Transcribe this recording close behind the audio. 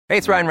Hey,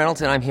 it's Ryan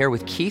Reynolds, and I'm here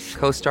with Keith,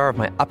 co-star of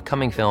my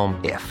upcoming film,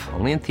 If,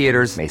 only in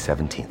theaters May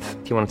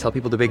 17th. Do you want to tell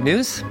people the big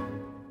news?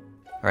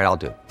 All right, I'll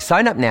do it.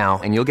 Sign up now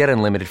and you'll get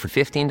unlimited for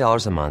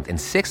 $15 a month and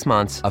 6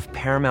 months of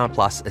Paramount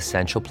Plus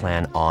Essential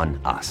Plan on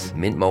us.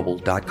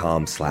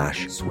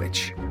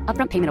 MintMobile.com/switch.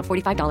 Upfront payment of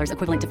 $45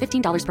 equivalent to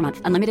 $15 per month.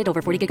 Unlimited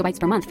over 40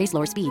 gigabytes per month. Face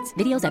lower speeds.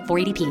 Videos at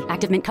 480p.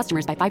 Active Mint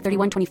customers by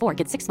 531.24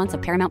 get 6 months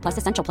of Paramount Plus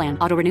Essential Plan.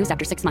 Auto renews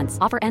after 6 months.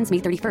 Offer ends May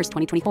 31st,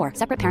 2024.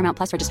 Separate Paramount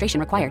Plus registration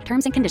required.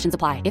 Terms and conditions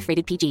apply if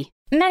rated PG.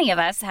 Many of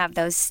us have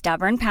those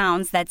stubborn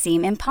pounds that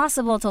seem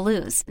impossible to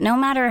lose, no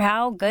matter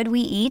how good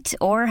we eat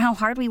or how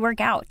hard we work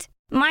out.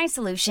 My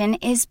solution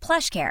is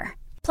PlushCare.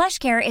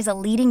 PlushCare is a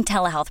leading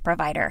telehealth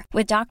provider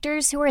with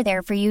doctors who are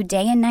there for you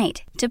day and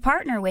night to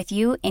partner with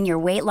you in your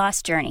weight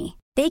loss journey.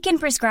 They can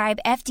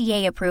prescribe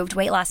FDA-approved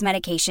weight loss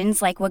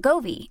medications like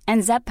Wegovy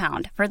and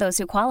Zepbound for those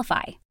who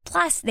qualify.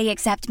 Plus, they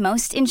accept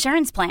most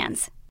insurance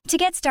plans. To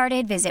get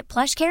started, visit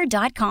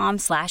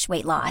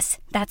plushcare.com/weightloss.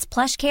 That's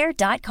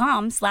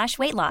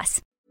plushcare.com/weightloss.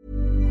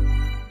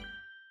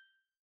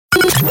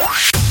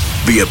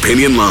 The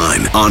Opinion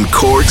Line on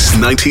Cork's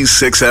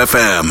 96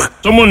 FM.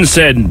 Someone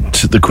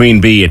sent the Queen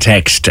Bee a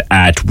text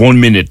at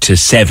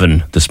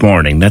 7:01 this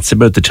morning. That's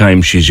about the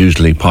time she's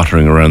usually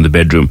pottering around the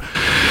bedroom,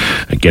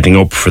 getting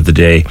up for the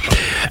day.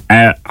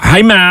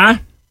 Hi, Ma.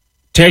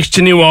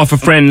 Texting you off a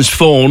friend's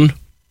phone.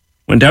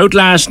 Went out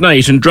last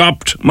night and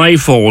dropped my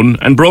phone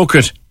and broke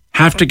it.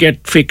 Have to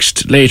get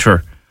fixed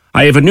later.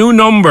 I have a new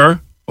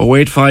number,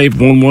 085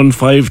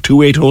 115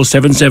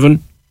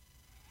 28077.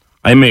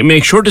 I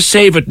make sure to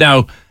save it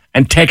now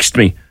and text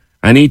me.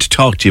 I need to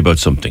talk to you about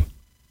something.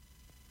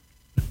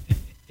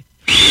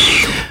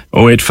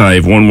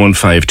 085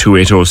 115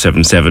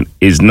 28077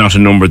 is not a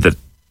number that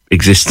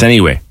exists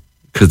anyway,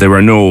 because there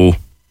are no,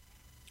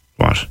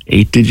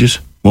 8-digit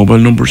mobile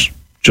numbers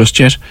just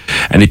yet.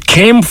 And it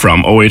came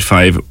from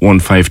 085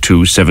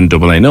 152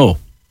 7990.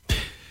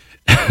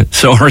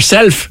 So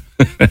herself,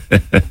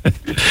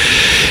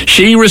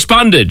 she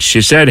responded.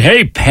 She said,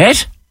 "Hey,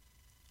 pet,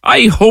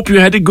 I hope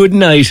you had a good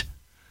night.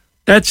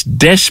 That's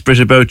desperate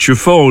about your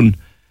phone.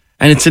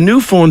 And it's a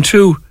new phone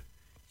too.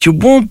 You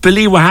won't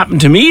believe what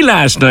happened to me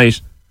last night.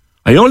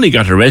 I only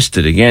got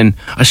arrested again.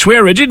 I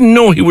swear I didn't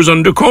know he was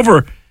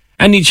undercover.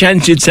 Any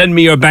chance you'd send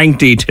me your bank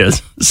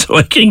details so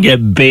I can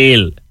get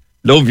bail?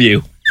 Love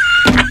you."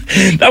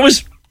 That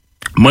was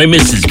my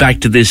missus back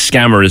to this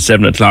scammer at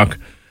 7 o'clock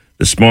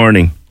this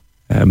morning.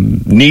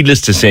 Needless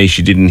to say,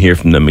 she didn't hear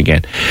from them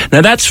again. Now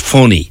that's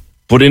funny,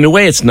 but in a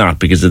way it's not,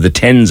 because of the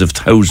tens of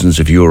thousands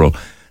of euro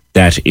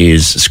that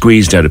is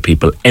squeezed out of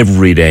people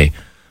every day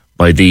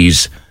by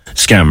these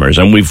scammers.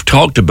 And we've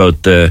talked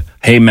about the,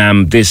 "Hey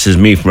ma'am, this is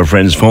me from a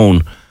friend's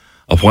phone,"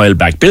 a while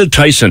back. Bill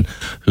Tyson,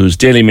 who's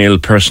Daily Mail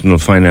personal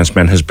finance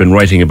man, has been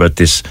writing about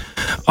this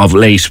of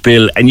late.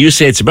 Bill, and you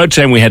say it's about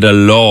time we had a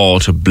law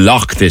to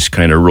block this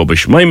kind of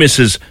rubbish. My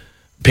missus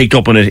picked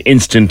up on it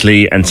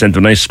instantly and sent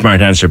a nice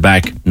smart answer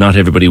back. Not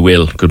everybody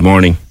will. Good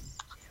morning.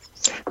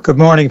 Good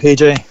morning,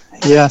 PJ.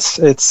 Yes,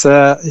 it's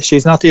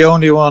she's not the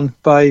only one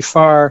by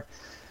far.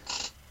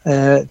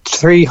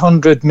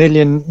 300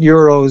 million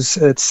euros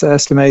it's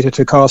estimated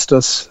to cost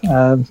us.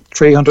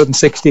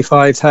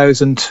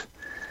 365,000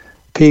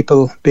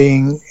 people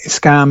being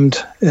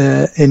scammed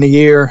in a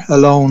year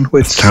alone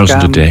with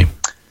 1,000 a day.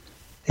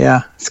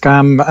 Yeah,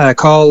 scam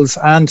calls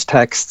and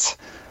texts.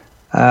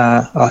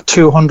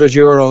 200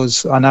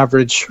 euros on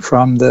average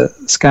from the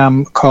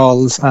scam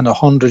calls and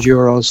 100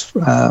 euros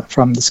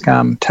from the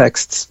scam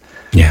texts.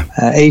 Yeah.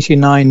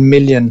 89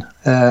 million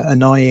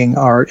annoying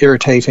or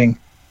irritating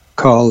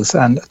calls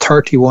and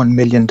 31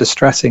 million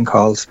distressing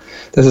calls.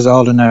 This is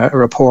all in a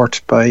report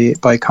by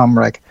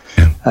Comreg.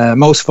 Yeah.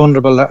 Most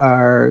vulnerable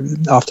are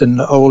often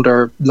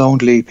older,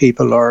 lonely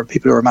people or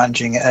people who are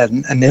managing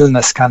an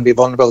illness can be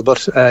vulnerable,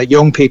 but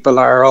young people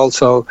are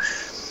also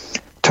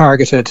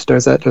targeted.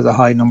 There's a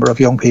high number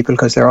of young people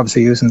because they're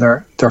obviously using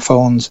their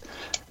phones.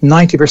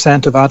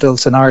 90% of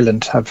adults in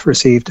Ireland have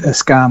received a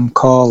scam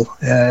call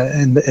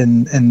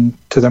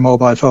to their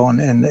mobile phone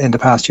in the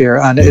past year,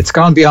 and it's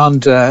gone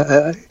beyond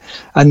a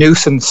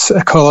nuisance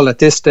call at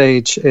this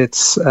stage.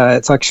 It's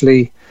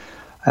actually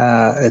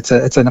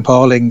it's an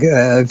appalling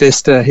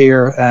vista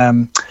here.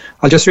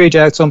 I'll just read you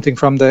out something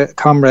from the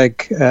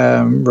Comreg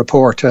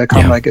report.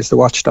 Comreg is the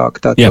watchdog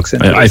that looks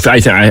into I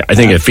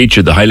think I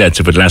featured the highlights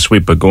of it last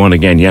week, but go on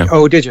again, yeah.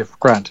 Oh, did you?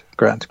 Grant.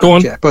 Go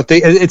on. Yeah, but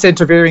it's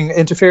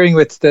interfering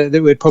with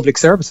with public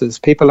services.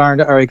 People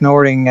are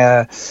ignoring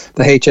the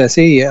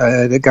HSE,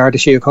 the Garda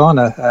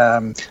Síochána.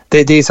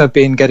 These have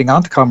been getting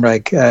onto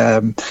Comreg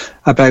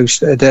about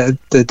the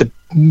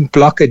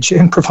blockage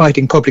in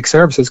providing public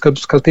services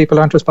because people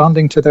aren't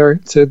responding to their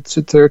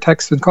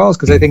texts and calls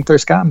because they think they're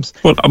scams.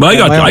 Well, I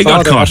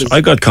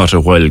got caught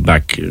a while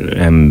back,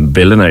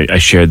 Bill, and I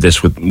shared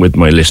this with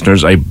my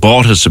listeners. I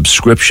bought a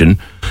subscription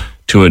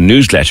to a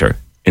newsletter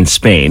in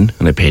Spain,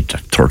 and I paid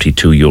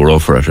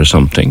 €32 for it or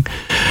something.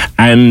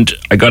 And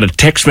I got a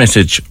text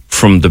message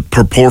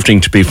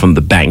purporting to be from the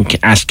bank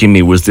asking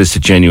me, was this a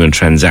genuine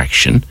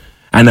transaction?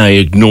 And I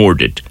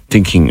ignored it,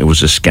 thinking it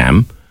was a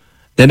scam.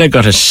 Then I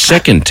got a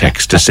second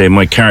text to say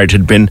my card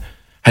had been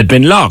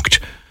locked.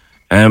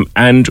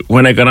 And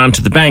when I got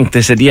onto the bank,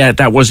 they said, yeah,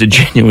 that was a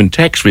genuine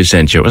text we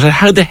sent you. I said,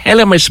 how the hell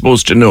am I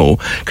supposed to know?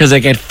 Because I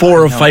get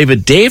 4 or 5 a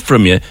day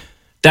from you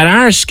that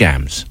are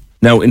scams.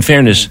 Now, in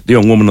fairness, the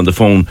young woman on the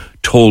phone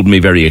told me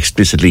very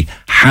explicitly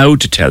how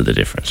to tell the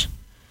difference.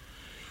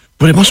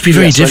 But it must be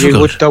very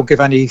difficult. Don't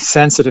give any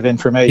sensitive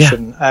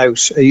information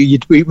out.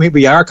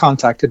 We are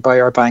contacted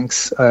by our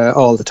banks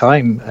all the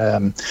time,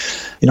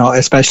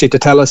 especially to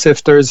tell us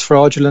if there's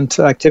fraudulent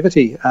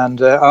activity,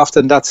 and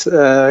often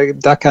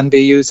that can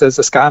be used as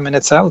a scam in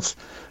itself,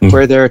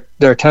 where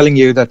they're telling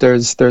you that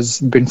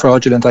there's been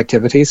fraudulent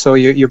activity. So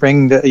you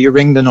ring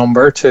the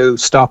number to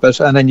stop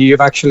it, and then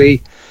you've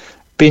actually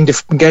been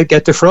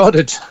get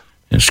defrauded.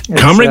 Yes.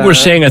 Comric were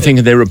saying, I think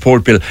in their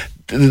report, Bill,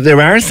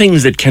 there are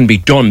things that can be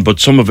done,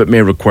 but some of it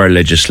may require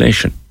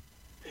legislation.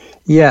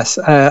 Yes,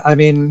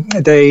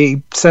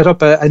 they set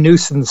up a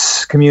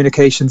nuisance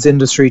communications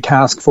industry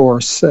task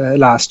force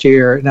last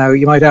year. Now,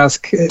 you might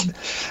ask,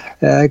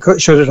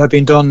 should it have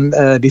been done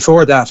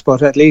before that?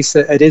 But at least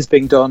it is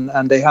being done,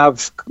 and they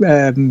have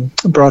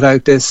brought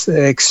out this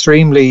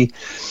extremely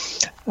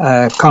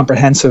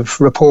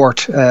comprehensive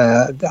report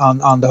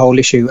on the whole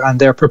issue, and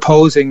they're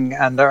proposing,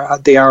 and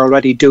they are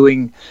already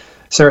doing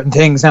certain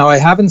things. Now, I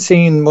haven't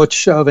seen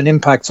much of an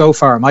impact so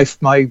far. My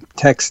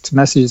text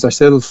messages are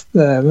still,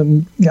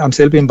 I'm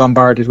still being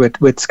bombarded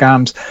with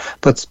scams,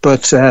 but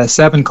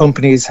 7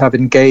 companies have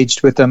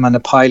engaged with them on a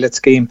pilot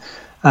scheme,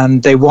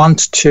 and they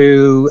want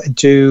to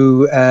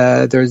do,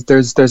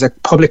 there's a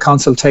public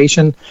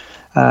consultation.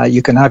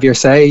 You can have your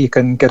say. You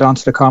can get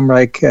onto the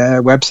Comreg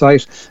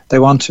website. They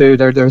want to.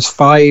 There's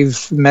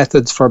 5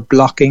 methods for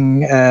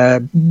blocking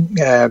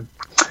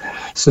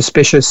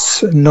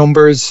suspicious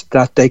numbers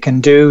that they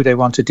can do. They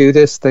want to do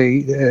this.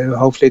 They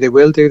hopefully they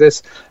will do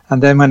this.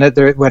 And then when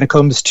it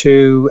comes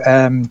to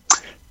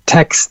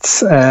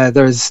texts,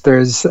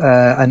 there's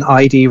an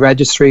ID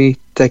registry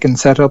they can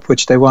set up,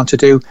 which they want to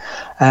do.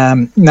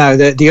 Now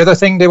the other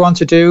thing they want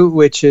to do,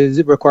 which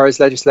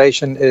requires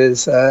legislation,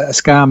 is a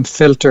scam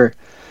filter,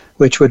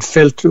 which would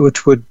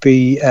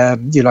be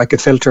like a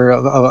filter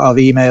of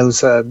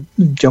emails,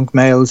 junk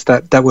mails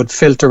that would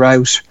filter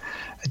out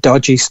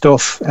dodgy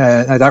stuff.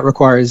 That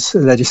requires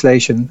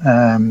legislation.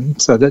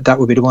 So that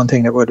would be the one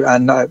thing that would.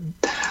 And I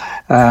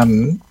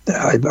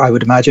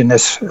would imagine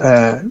this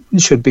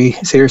should be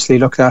seriously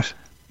looked at.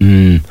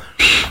 You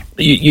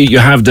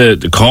have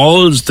the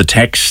calls, the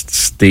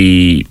texts,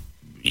 the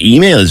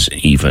emails,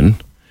 even.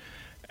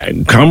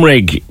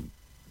 Comreg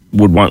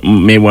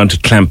may want to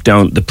clamp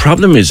down. The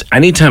problem is,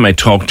 anytime I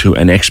talk to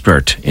an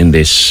expert in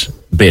this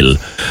bill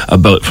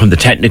about from the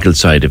technical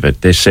side of it,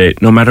 they say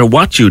no matter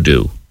what you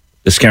do,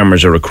 the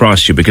scammers are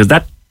across you. Because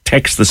that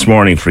text this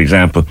morning, for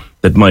example,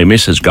 that my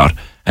missus got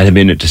at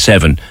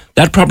 7:01,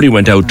 that probably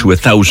went out to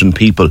 1,000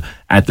 people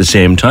at the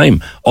same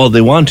time. All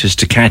they want is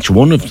to catch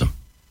one of them.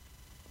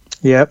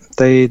 Yeah,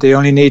 they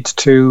only need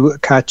to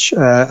catch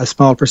a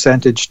small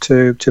percentage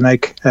to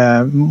make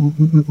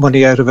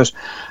money out of it.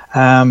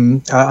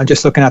 I'm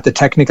just looking at the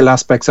technical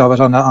aspects of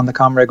it on the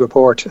Comreg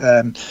report.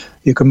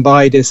 You can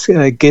buy this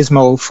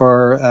gizmo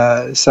for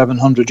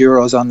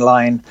 €700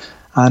 online,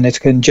 and it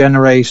can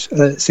generate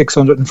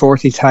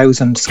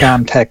 640,000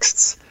 scam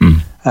texts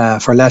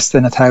for less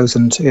than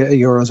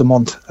 €1,000 a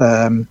month.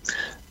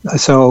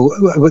 So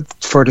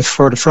for the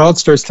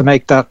fraudsters to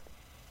make that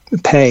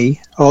pay,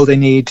 all they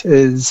need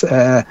is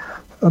a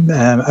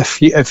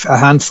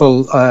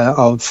handful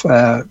of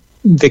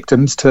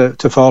victims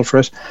to fall for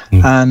it,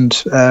 and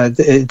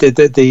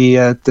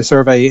the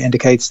survey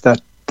indicates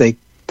that they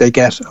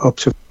get up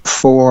to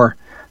 4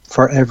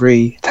 for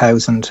every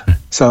 1,000.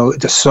 So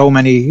there's so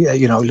many,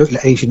 look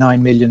at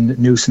 89 million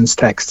nuisance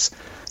texts.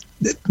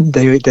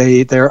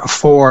 There are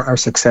 4 are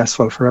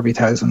successful for every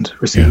 1,000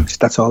 received. Yeah.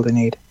 That's all they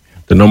need.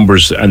 The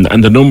numbers and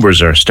the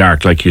numbers are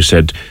stark, like you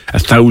said.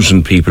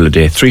 1,000 people a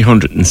day,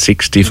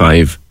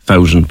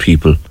 365,000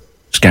 people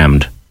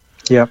scammed.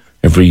 Yeah.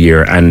 Every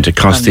year, and it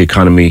costs the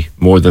economy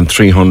more than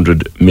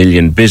 300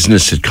 million.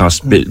 It costs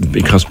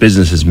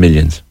businesses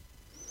millions.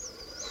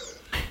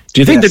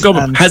 Do you think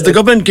the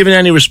government given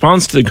any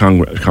response to the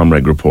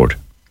Comreg report?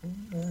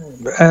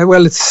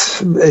 Well,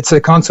 it's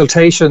a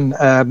consultation.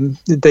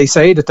 They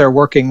say that they're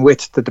working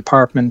with the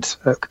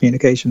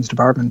communications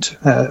department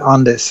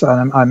on this.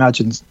 And I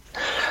imagine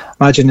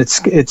it's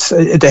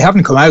they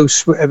haven't come out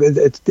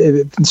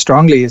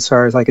strongly as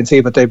far as I can see,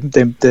 but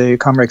the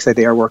Comreg say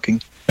they are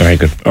working. Very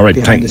good. All right,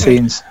 behind the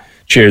scenes.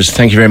 Cheers.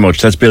 Thank you very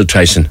much. That's Bill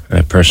Tyson,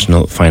 a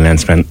personal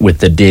finance man with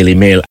the Daily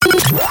Mail.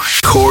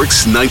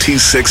 Cork's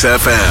 96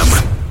 FM.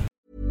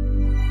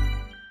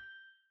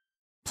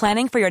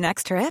 Planning for your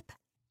next trip?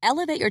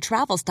 Elevate your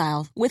travel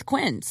style with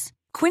Quince.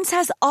 Quince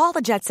has all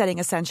the jet-setting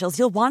essentials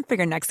you'll want for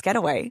your next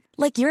getaway,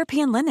 like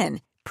European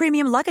linen,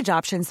 premium luggage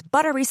options,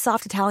 buttery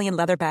soft Italian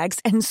leather bags,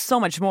 and so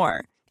much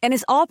more. And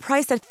is all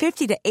priced at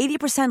 50 to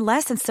 80%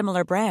 less than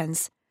similar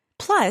brands.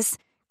 Plus,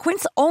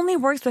 Quince only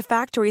works with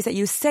factories that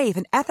use safe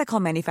and ethical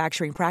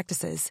manufacturing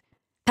practices.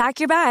 Pack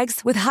your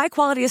bags with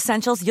high-quality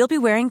essentials you'll be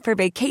wearing for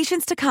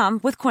vacations to come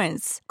with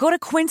Quince. Go to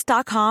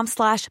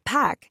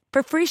quince.com/pack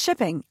for free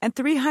shipping and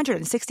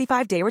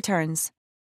 365-day returns.